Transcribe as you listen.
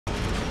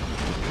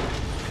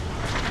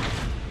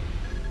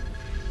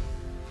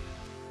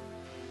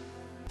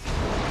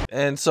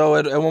And so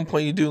at one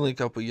point you do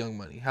link up with Young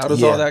Money. How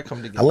does all that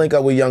come together? I link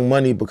up with Young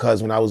Money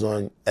because when I was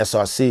on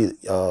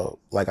SRC,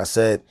 like I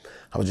said,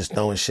 I was just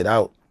throwing shit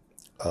out.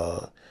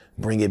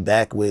 Bring It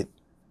Back with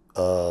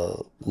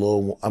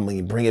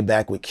Bring It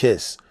Back with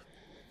Kiss.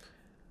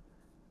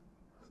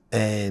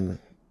 And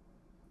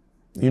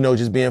you know,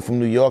 just being from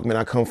New York, man,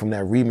 I come from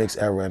that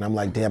remix era, and I'm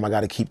like, damn, I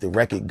gotta keep the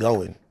record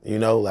going. You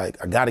know,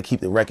 like I gotta keep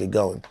the record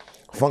going.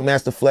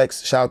 Funkmaster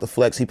Flex, shout out to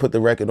Flex, he put the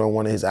record on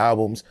one of his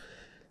albums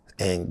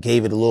and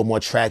gave it a little more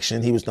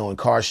traction. He was doing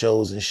car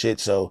shows and shit,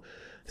 so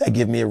that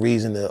gave me a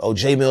reason to,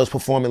 J Millz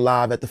performing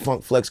live at the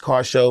Funk Flex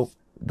car show.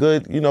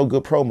 Good, you know,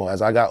 good promo.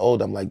 As I got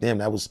older, I'm like, damn,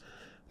 that was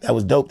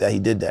dope that he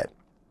did that.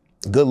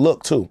 Good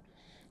look too.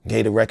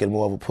 Gave the record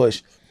more of a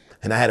push.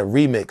 And I had a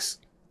remix,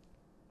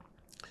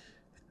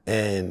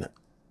 and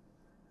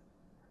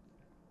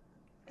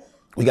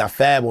we got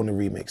Fab on the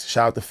remix.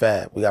 Shout out to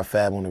Fab. We got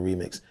Fab on the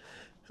remix.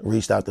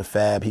 Reached out to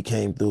Fab. He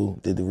came through,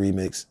 did the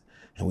remix,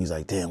 and we was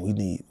like, damn, we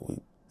need,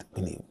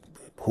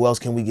 who else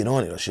can we get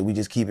on it? Or should we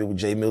just keep it with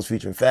J Millz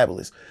featuring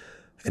Fabulous?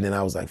 And then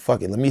I was like,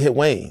 fuck it, let me hit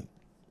Wayne.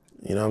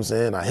 You know what I'm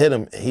saying? I hit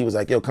him, and he was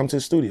like, yo, come to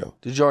the studio.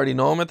 Did you already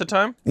know him at the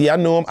time? Yeah, I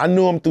knew him. I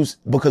knew him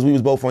because we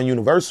was both on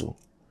Universal.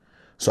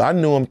 So I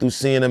knew him through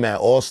seeing him at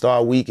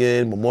All-Star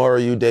Weekend,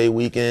 Memorial Day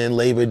Weekend,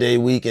 Labor Day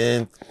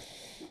Weekend.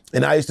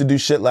 And I used to do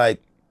shit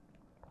like,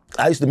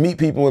 I used to meet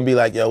people and be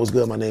like, yo, what's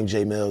good? My name's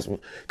J Millz.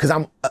 Cause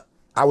I'm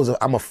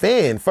a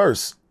fan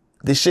first.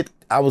 This shit,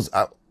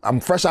 I'm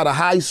fresh out of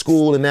high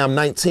school and now I'm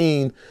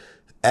 19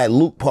 at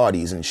Luke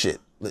parties and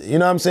shit. You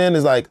know what I'm saying?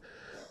 It's like,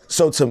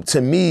 so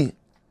to me,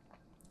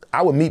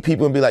 I would meet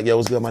people and be like, yo,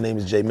 what's good? My name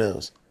is J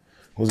Millz.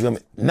 What's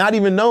good? Not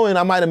even knowing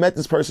I might have met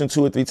this person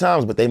 2 or 3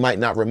 times, but they might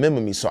not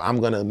remember me. So I'm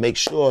gonna make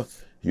sure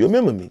you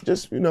remember me.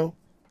 Just, you know.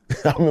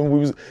 I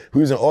remember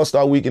we was in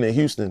All-Star Weekend in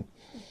Houston.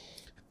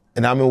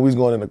 And I remember we was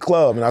going in the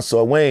club and I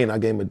saw Wayne. I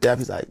gave him a dap.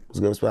 He's like,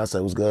 what's good? I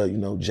said, what's good? You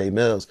know, J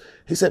Millz.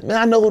 He said, man,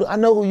 I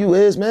know who you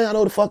is, man. I know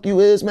who the fuck you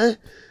is, man.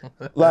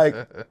 Like,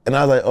 and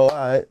I was like, oh, all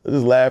right. I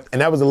just laughed.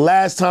 And that was the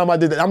last time I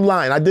did that. I'm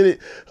lying. I did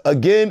it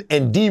again,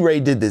 and D-Ray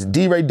did this.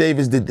 D-Ray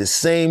Davis did the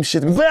same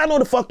shit. Man, I know who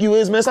the fuck you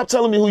is, man. Stop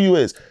telling me who you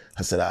is.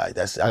 I said, all right,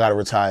 I gotta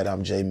retire.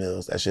 I'm J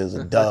Millz. That shit is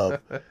a dub.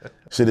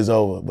 Shit is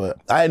over. But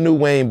I knew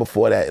Wayne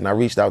before that, and I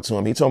reached out to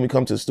him. He told me to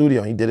come to the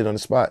studio, and he did it on the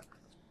spot.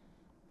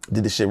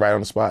 Did the shit right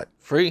on the spot.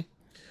 Free?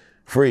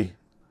 Free.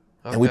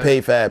 Okay. And we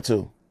paid Fab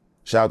too.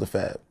 Shout out to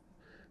Fab.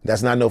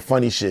 That's not no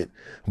funny shit.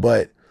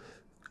 But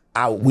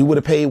we would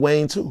have paid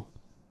Wayne too.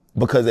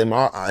 Because in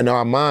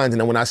our minds, and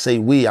then when I say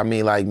we, I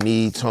mean like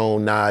me,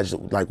 Tone,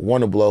 Naj, like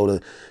Warner Blow,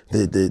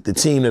 the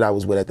team that I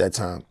was with at that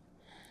time.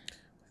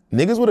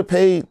 Niggas would have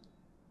paid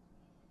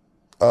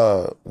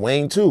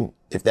Wayne too,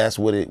 if that's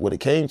what it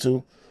came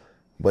to.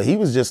 But he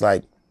was just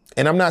like,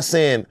 and I'm not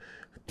saying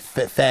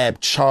Fab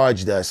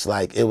charged us,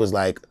 like it was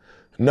like,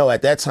 no,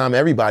 at that time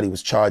everybody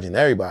was charging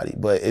everybody,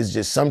 but it's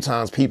just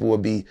sometimes people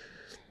would be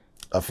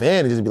a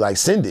fan and just be like,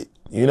 send it.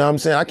 You know what I'm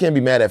saying? I can't be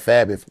mad at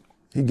Fab if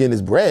he getting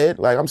his bread.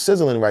 Like, I'm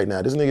sizzling right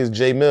now. This nigga's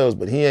J Millz,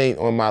 but he ain't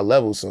on my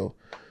level, so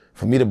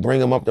for me to bring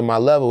him up to my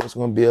level, it's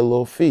gonna be a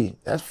little fee.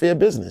 That's fair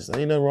business. There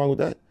ain't nothing wrong with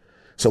that.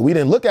 So we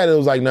didn't look at it, it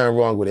was like nothing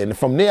wrong with it. And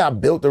from there, I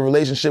built a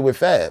relationship with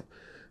Fab.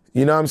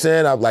 You know what I'm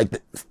saying? I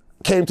like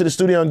came to the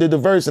studio and did the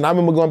verse, and I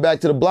remember going back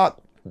to the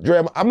block.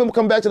 I remember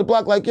coming back to the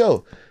block like,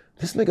 yo,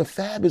 this nigga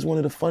Fab is one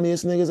of the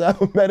funniest niggas I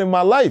ever met in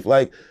my life.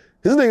 Like,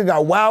 this nigga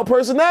got wild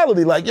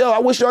personality. Like, yo, I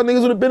wish y'all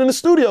niggas would have been in the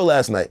studio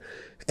last night.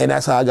 And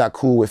that's how I got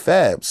cool with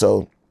Fab.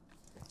 So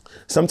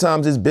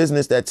sometimes it's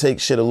business that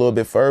takes shit a little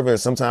bit further, and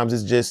sometimes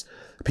it's just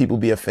people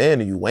be a fan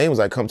of you. Wayne was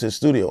like, come to the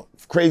studio.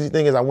 Crazy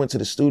thing is I went to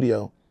the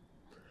studio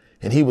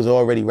and he was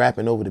already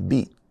rapping over the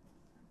beat.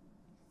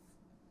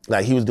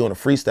 Like, he was doing a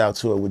freestyle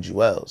tour with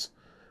Jewels.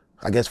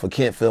 I guess for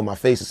Can't Feel My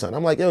Face or something.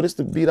 I'm like, yo, this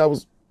the beat I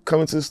was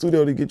coming to the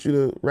studio to get you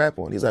to rap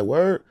on. He's like,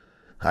 word?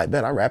 I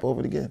bet I rap over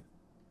it again.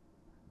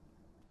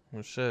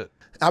 Oh, shit.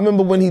 I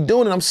remember when he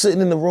doing it, I'm sitting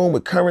in the room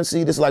with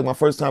Currency. This is like my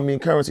first time meeting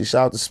Currency.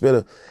 Shout out to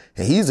Spitter.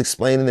 And he's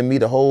explaining to me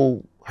the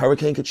whole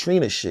Hurricane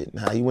Katrina shit and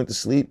how he went to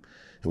sleep.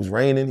 It was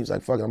raining. He was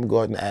like, fuck it, I'm gonna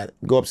go out and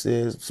go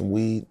upstairs, some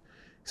weed.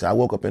 So I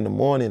woke up in the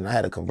morning and I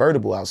had a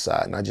convertible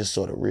outside and I just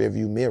saw the rear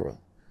view mirror.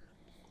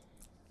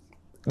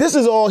 This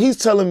is all he's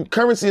telling,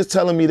 Currency is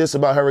telling me this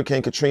about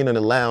Hurricane Katrina in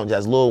the lounge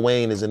as Lil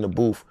Wayne is in the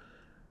booth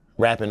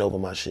rapping over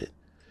my shit.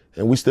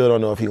 And we still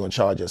don't know if he gonna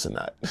charge us or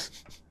not.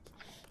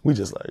 We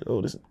just like,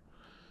 oh, this, I'm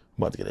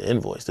about to get an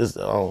invoice. This,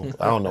 I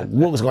don't know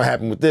what was gonna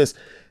happen with this.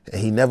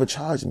 And he never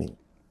charged me.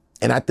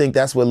 And I think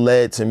that's what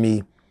led to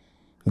me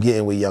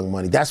getting with Young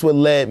Money. That's what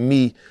led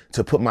me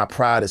to put my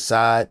pride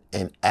aside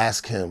and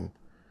ask him,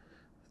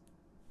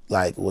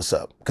 like, what's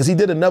up? Because he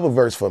did another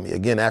verse for me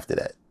again after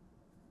that.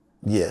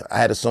 Yeah, I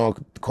had a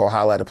song called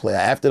Holla at a Player.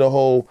 After the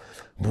whole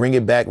Bring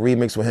It Back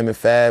remix with him and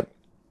Fab,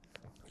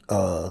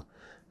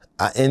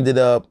 I ended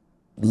up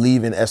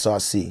leaving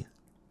SRC.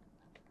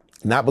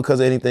 Not because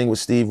of anything with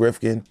Steve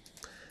Rifkin,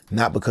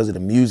 not because of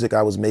the music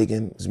I was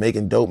making. I was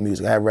making dope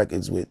music. I had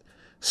records with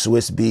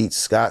Swiss Beats,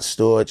 Scott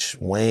Storch,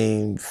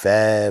 Wayne,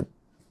 Fab,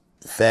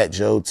 Fat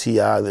Joe,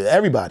 T.I.,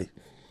 everybody.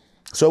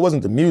 So it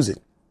wasn't the music,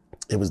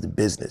 it was the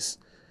business,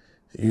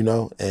 you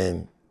know?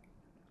 And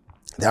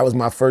that was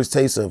my first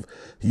taste of,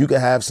 you could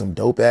have some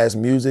dope ass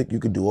music, you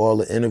could do all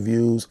the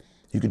interviews,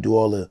 you could do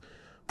all the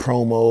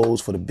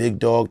promos for the big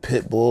dog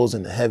pit bulls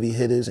and the heavy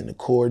hitters and the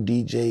core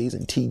DJs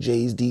and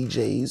TJ's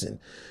DJs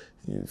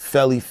and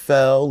Felly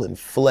Fell and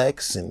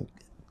Flex and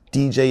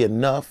DJ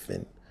Enough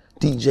and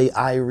DJ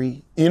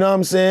Irie. You know what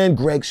I'm saying?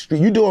 Greg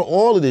Street. You doing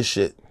all of this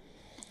shit.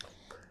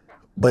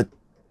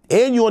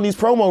 And you on these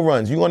promo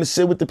runs. You going to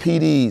sit with the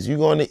PDs. You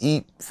going to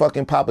eat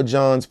fucking Papa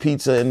John's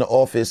pizza in the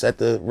office at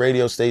the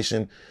radio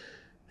station.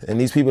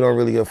 And these people don't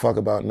really give a fuck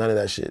about none of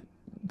that shit.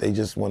 They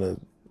just want to,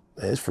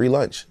 it's free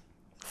lunch.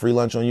 Free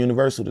lunch on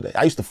Universal today.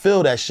 I used to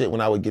feel that shit when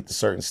I would get to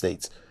certain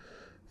states.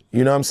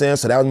 You know what I'm saying?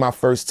 So that was my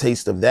first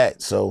taste of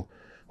that. So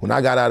when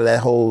I got out of that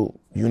whole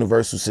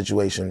Universal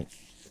situation,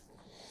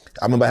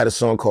 I remember I had a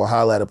song called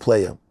Holla at a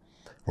Player.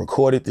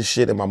 Recorded the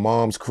shit in my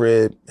mom's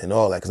crib and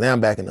all that, because now I'm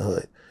back in the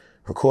hood.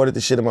 Recorded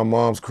the shit in my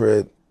mom's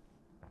crib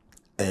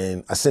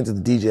and I sent it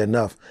to DJ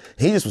Enough.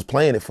 He just was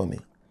playing it for me.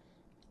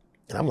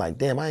 And I'm like,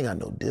 damn, I ain't got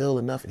no deal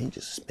enough. And he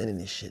just spinning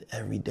this shit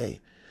every day.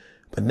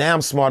 But now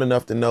I'm smart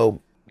enough to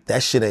know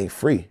that shit ain't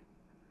free.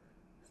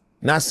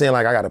 Not saying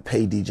like I gotta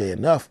pay DJ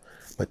Enough,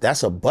 but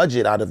that's a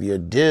budget out of your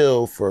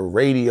deal for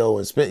radio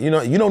and spin. You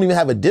know, you don't even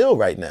have a deal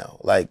right now.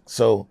 Like,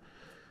 so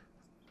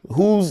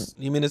who's...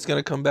 You mean it's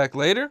gonna come back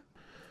later?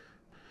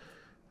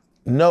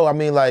 No, I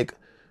mean like,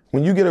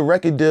 when you get a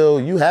record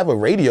deal, you have a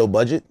radio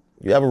budget,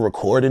 you have a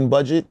recording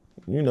budget,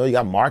 you know, you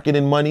got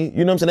marketing money, you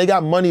know what I'm saying? They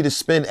got money to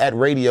spend at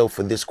radio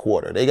for this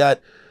quarter.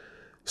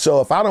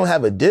 So if I don't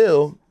have a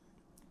deal,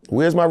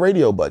 where's my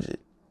radio budget?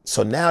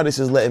 So now this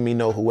is letting me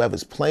know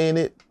whoever's playing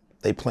it,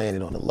 they playing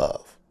it on the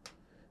love.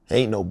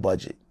 Ain't no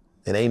budget.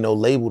 It ain't no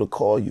label to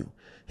call you.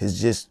 It's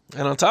just...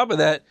 And on top of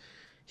that,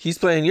 he's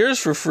playing yours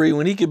for free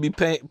when he could be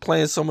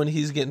playing someone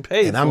he's getting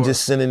paid and for. I'm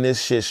just sending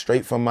this shit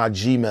straight from my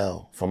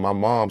Gmail, from my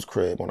mom's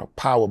crib on a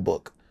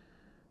PowerBook.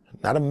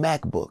 Not a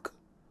MacBook,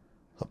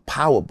 a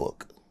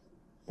PowerBook.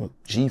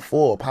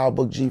 G4,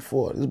 PowerBook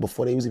G4. This is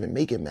before they was even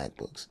making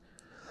MacBooks.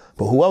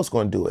 But who else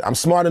gonna do it? I'm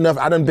smart enough.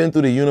 I done been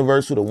through the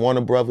Universal, the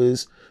Warner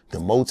Brothers, the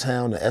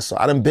Motown, the SR.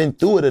 I done been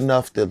through it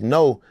enough to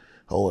know,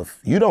 oh, if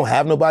you don't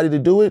have nobody to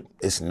do it,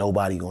 it's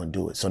nobody gonna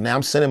do it. So now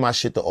I'm sending my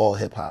shit to All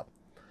Hip Hop.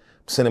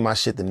 I'm sending my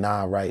shit to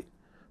Nah Right.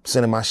 I'm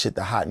sending my shit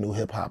to Hot New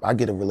Hip Hop. I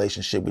get a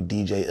relationship with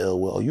DJ Ill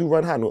Will. Oh, you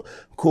run Hot New,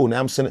 cool. Now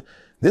I'm sending,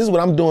 this is what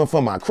I'm doing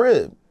from my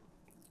crib.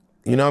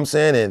 You know what I'm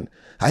saying? And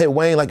I hit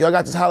Wayne like, yo, I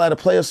got this Holla at a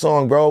Player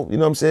song, bro. You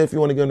know what I'm saying? If you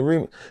want to get in the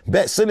remix,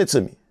 bet, send it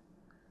to me.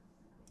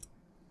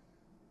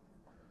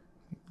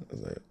 I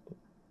was like,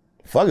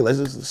 fuck it, let's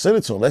just send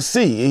it to him. Let's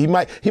see. He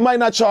might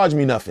not charge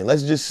me nothing.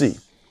 Let's just see.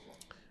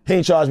 He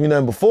ain't charged me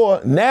nothing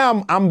before.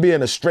 Now I'm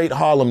being a straight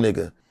Harlem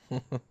nigga.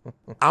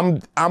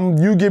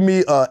 You give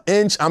me an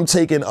inch, I'm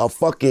taking a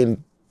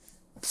fucking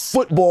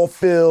football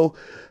field.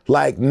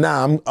 Like,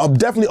 nah, I'm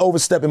definitely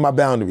overstepping my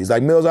boundaries.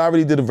 Like, Millz, I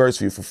already did a verse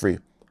for you for free.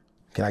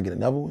 Can I get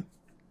another one?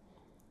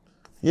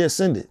 Yeah,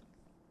 send it.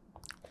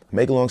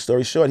 Make a long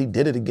story short, he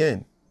did it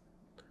again.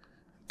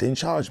 Didn't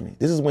charge me.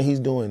 This is when he's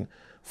doing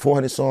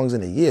 400 songs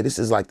in a year. This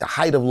is like the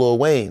height of Lil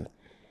Wayne.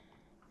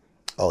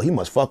 Oh, he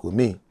must fuck with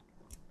me.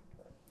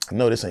 I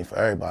know this ain't for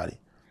everybody.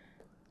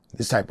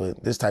 This type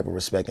of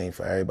respect ain't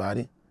for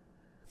everybody.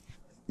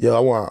 Yo, I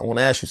want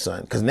to ask you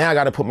something, because now I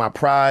got to put my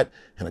pride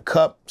in a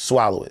cup,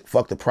 swallow it.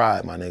 Fuck the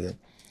pride, my nigga.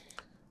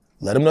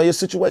 Let him know your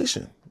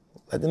situation.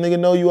 Let the nigga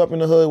know you up in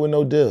the hood with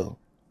no deal.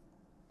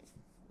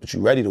 But you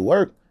ready to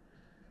work.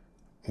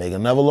 Make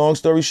another long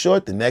story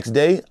short, the next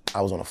day,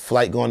 I was on a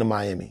flight going to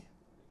Miami.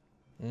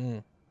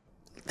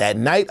 That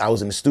night, I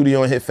was in the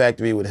studio in Hit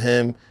Factory with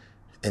him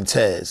and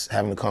Tez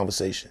having a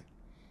conversation.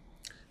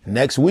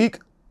 Next week,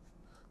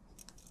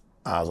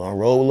 I was on a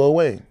road with Lil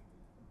Wayne.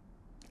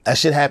 That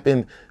shit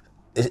happened.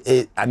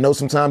 I know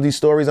sometimes these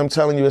stories I'm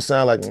telling you, it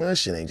sound like, that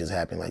shit ain't just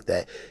happened like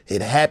that.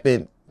 It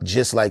happened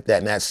just like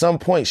that. And at some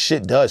point,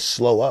 shit does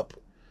slow up.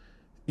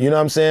 You know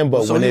what I'm saying?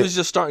 But so when he was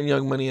just starting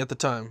Young Money at the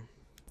time.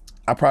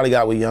 I probably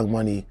got with Young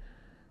Money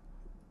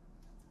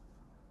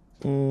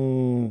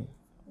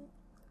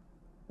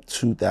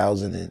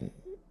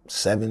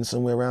 2007,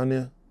 somewhere around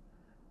there.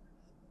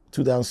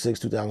 2006,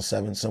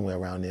 2007, somewhere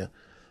around there.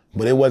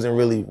 But it wasn't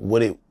really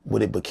what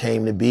it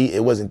became to be.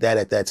 It wasn't that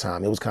at that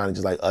time. It was kind of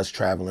just like us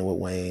traveling with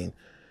Wayne.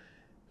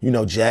 You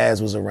know,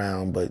 Jazz was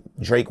around, but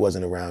Drake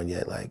wasn't around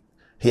yet. Like,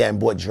 he hadn't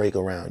brought Drake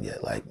around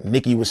yet. Like,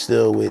 Nicki was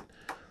still with,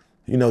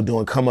 you know,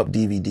 doing come-up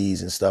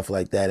DVDs and stuff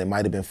like that. It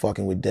might have been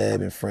fucking with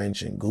Deb and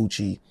French and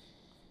Gucci.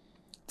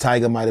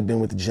 Tiger might have been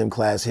with the Gym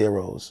Class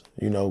Heroes.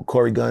 You know,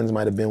 Corey Guns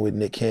might have been with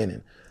Nick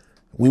Cannon.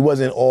 It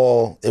wasn't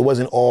all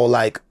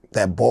like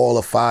that ball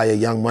of fire,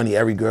 Young Money,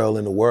 every girl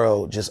in the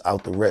world just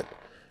out the rip.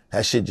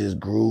 That shit just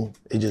grew.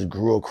 It just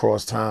grew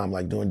across time,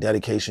 like doing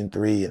Dedication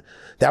 3.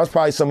 That was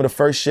probably some of the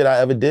first shit I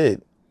ever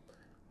did.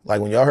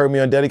 Like when y'all heard me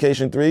on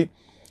Dedication 3,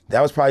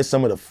 that was probably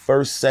some of the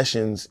first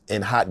sessions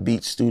in Hot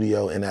Beat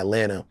Studio in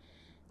Atlanta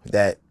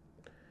that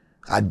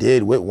I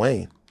did with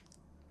Wayne.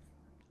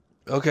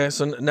 Okay,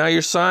 so now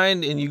you're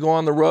signed and you go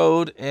on the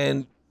road,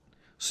 and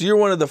so you're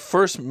one of the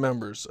first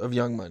members of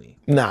Young Money.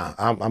 Nah,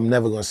 I'm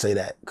never gonna say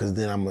that because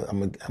then I'm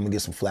gonna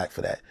get some flack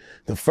for that.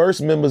 The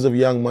first members of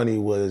Young Money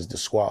was the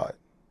Squad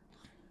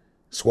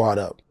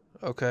Up.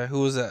 Okay,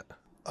 who was that?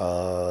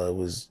 It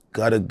was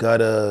Gutta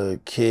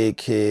Gutta,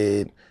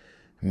 Kid,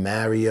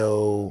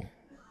 Mario,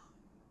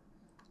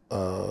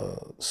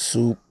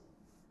 Soup,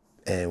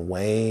 and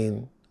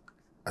Wayne,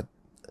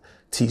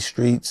 T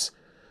Streets.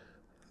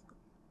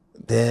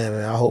 Damn,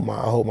 man, I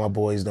hope my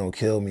boys don't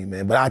kill me,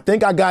 man. But I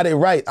think I got it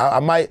right. I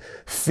might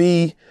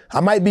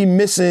be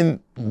missing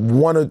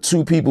one or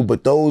two people,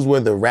 but those were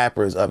the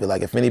rappers of it.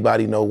 Like if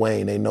anybody know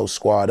Wayne, they know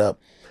Squad Up.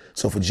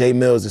 So for Jay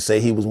Millz to say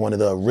he was one of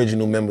the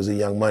original members of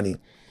Young Money,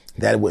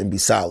 that wouldn't be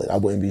solid. I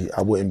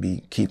wouldn't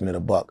be keeping it a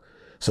buck.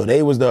 So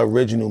they was the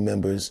original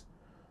members.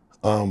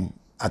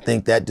 I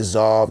think that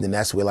dissolved, and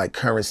that's where like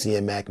Currency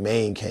and Mac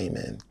Main came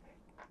in.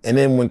 And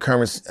then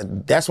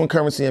that's when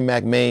Currency and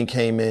Mac Main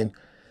came in.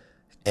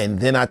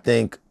 And then I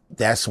think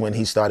that's when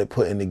he started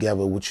putting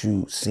together what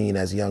you seen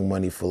as Young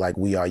Money for like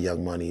We Are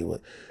Young Money with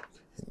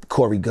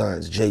Corey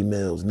Guns, Jay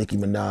Millz, Nicki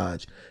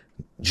Minaj,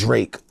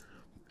 Drake.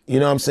 You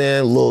know what I'm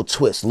saying? Lil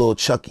Twist, Lil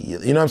Chucky. You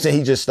know what I'm saying?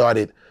 He just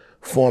started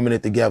forming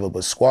it together.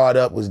 But Squad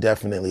Up was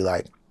definitely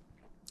like,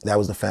 that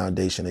was the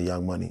foundation of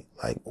Young Money.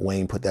 Like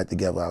Wayne put that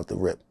together out the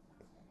rip.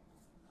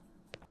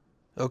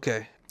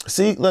 Okay.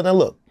 See, now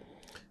look.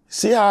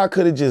 See how I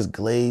could have just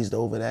glazed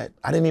over that?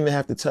 I didn't even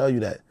have to tell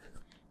you that.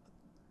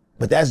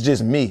 But that's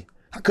just me.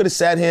 I could have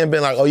sat here and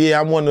been like, oh yeah,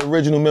 I'm one of the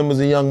original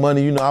members of Young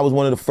Money. You know, I was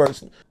one of the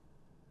first.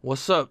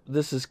 What's up?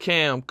 This is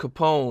Cam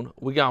Capone.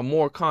 We got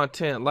more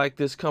content like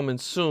this coming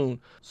soon.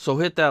 So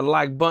hit that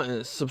like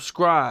button,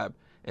 subscribe,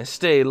 and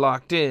stay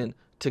locked in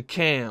to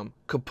Cam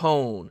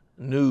Capone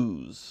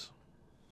News.